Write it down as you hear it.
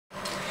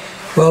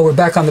Well, we're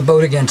back on the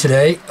boat again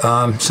today,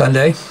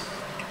 Sunday.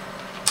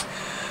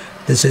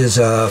 This is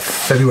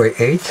February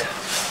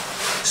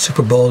 8th,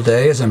 Super Bowl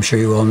day, as I'm sure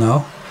you all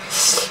know.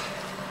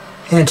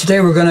 And today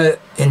we're going to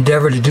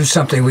endeavor to do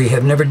something we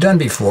have never done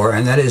before,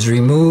 and that is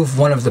remove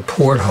one of the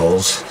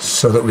portholes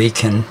so that we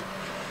can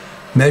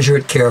measure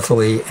it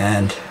carefully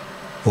and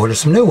order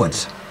some new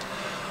ones.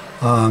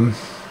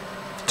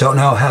 Don't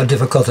know how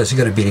difficult it's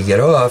going to be to get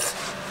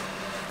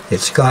off.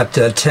 It's got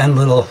 10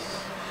 little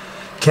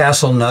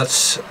castle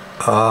nuts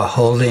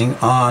holding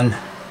on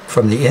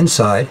from the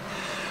inside.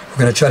 We're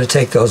going to try to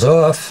take those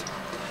off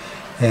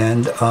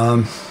and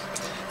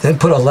then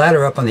put a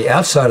ladder up on the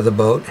outside of the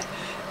boat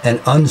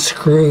and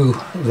unscrew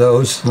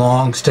those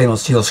long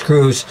stainless steel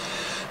screws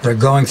that are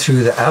going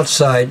through the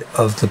outside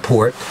of the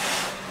port,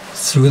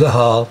 through the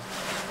hull,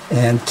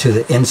 and to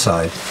the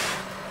inside.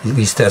 At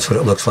least that's what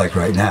it looks like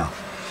right now.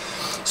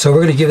 So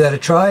we're going to give that a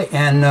try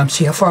and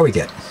see how far we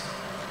get.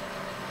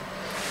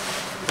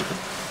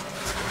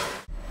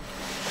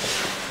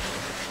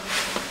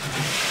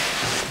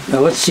 Now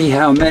let's see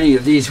how many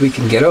of these we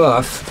can get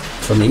off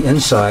from the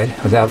inside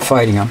without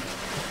fighting them.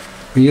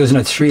 We're using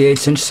a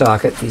 3/8 inch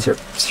socket. These are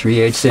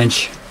 3/8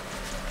 inch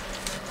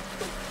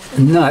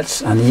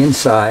nuts on the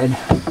inside.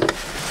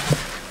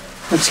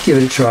 Let's give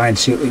it a try and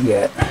see what we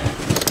get.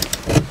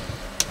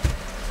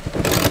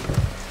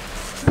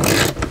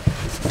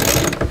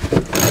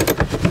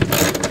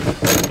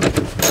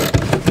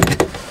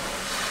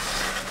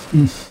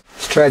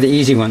 Let's try the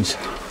easy ones.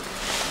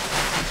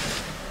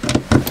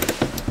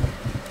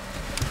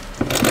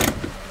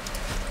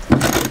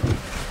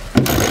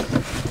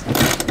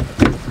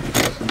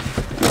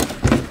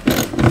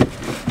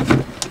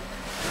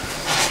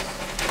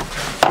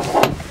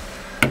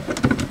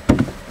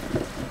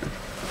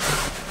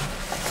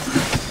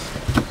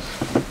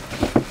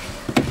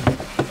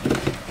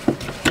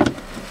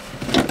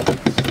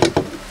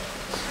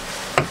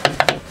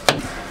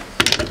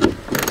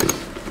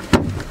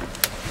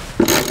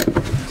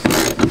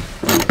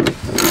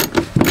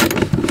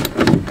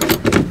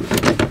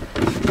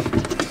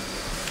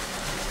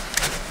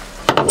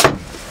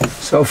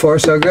 So far,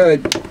 so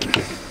good.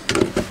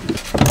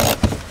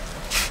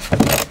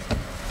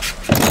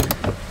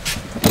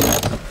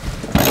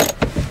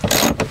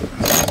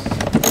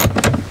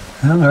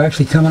 Well, they're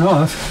actually coming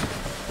off.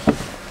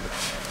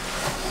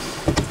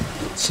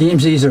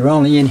 Seems these are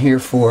only in here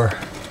for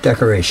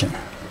decoration,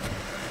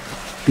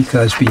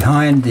 because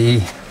behind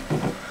the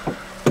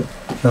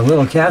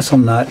little castle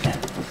nut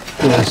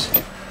is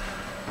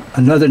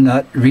another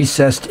nut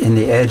recessed in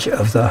the edge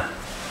of the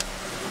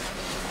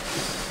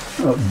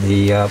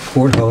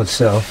porthole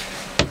itself.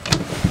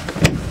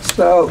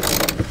 So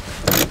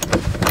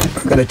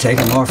I'm going to take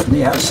them off from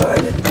the outside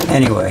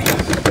anyway.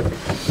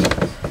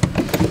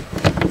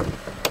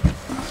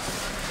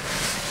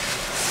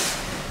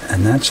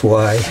 And that's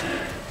why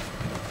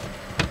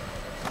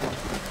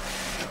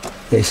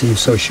they seem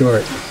so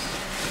short.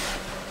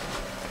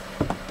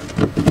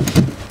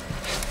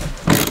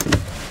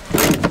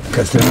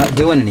 Because they're not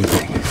doing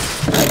anything.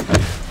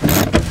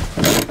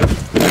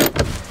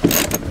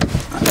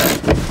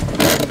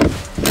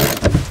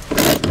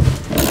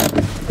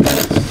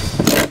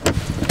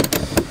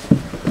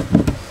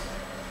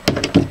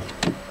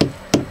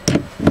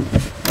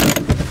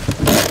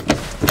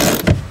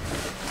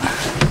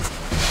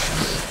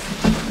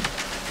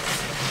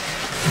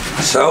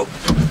 So,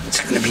 it's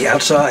going to be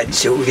outside and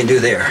see what we can do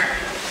there.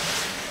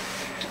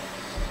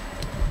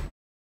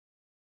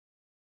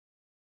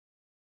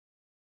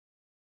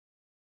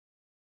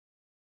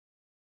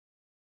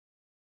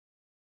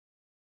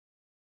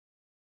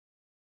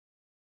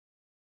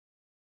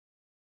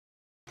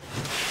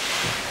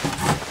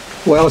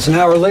 Well, it's an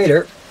hour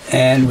later,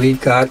 and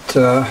we've got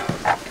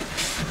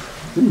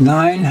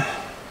 9,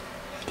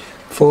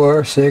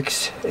 4,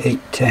 6,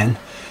 8, 10.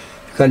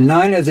 We've got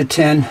 9 of the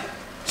 10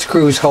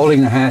 screws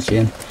holding the hatch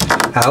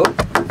out.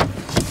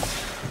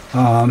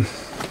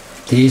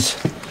 These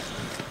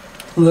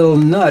little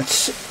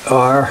nuts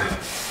are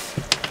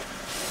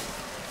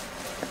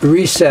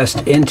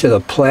recessed into the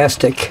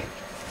plastic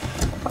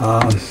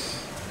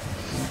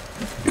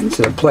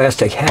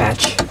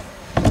hatch,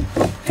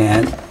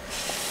 and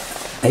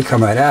they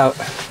come right out.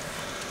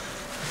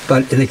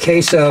 But in the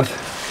case of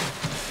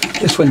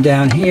this one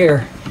down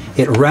here,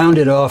 it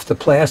rounded off the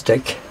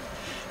plastic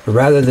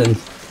rather than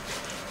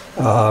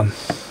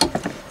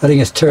letting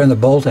us turn the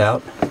bolt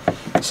out.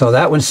 So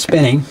that one's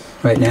spinning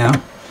right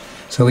now,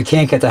 so we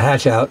can't get the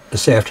hatch out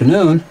this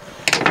afternoon.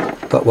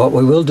 But what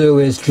we will do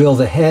is drill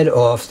the head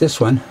off this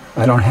one.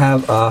 I don't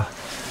have a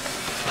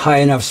high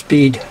enough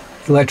speed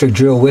electric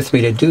drill with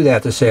me to do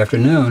that this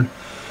afternoon,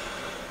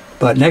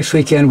 but next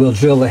weekend we'll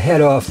drill the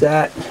head off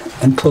that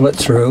and pull it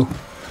through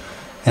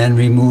and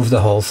remove the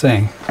whole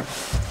thing.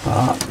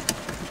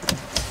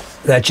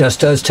 That just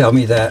does tell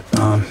me that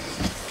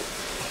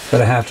that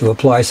I have to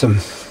apply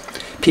some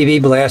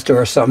PV blaster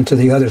or something to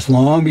the others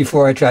long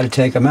before I try to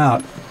take them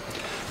out.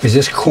 There's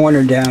this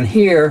corner down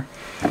here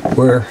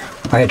where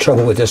I had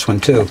trouble with this one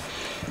too,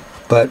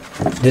 but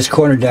this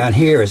corner down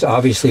here is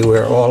obviously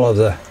where all of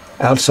the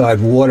outside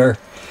water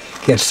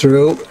gets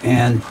through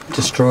and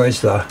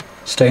destroys the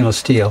stainless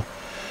steel.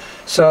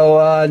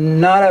 So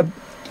not a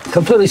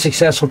completely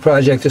successful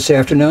project this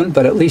afternoon,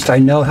 but at least I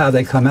know how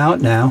they come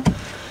out now,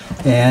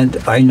 and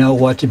I know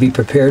what to be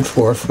prepared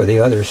for the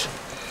others.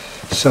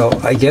 So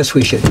I guess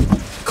we should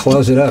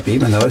close it up,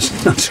 even though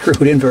it's not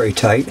screwed in very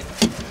tight.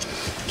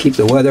 Keep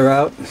the weather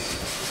out,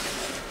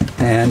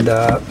 and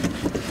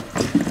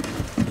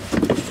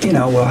you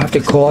know, we'll have to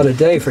call it a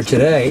day for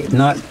today.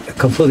 Not a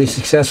completely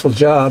successful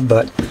job,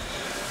 but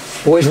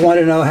always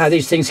wanted to know how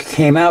these things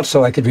came out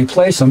so I could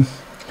replace them,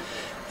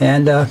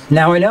 and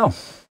now I know.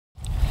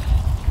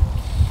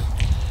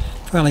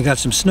 Finally got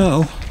some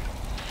snow.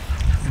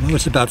 Well,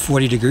 it's about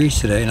 40 degrees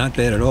today, not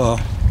bad at all.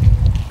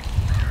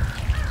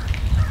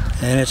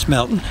 And it's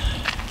melting.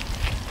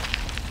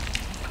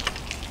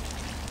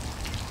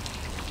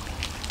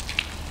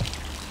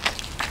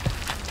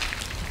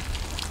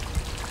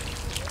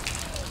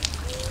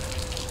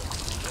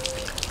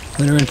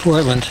 Winter in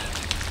Portland.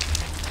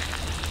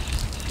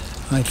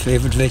 My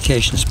favorite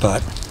vacation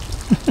spot.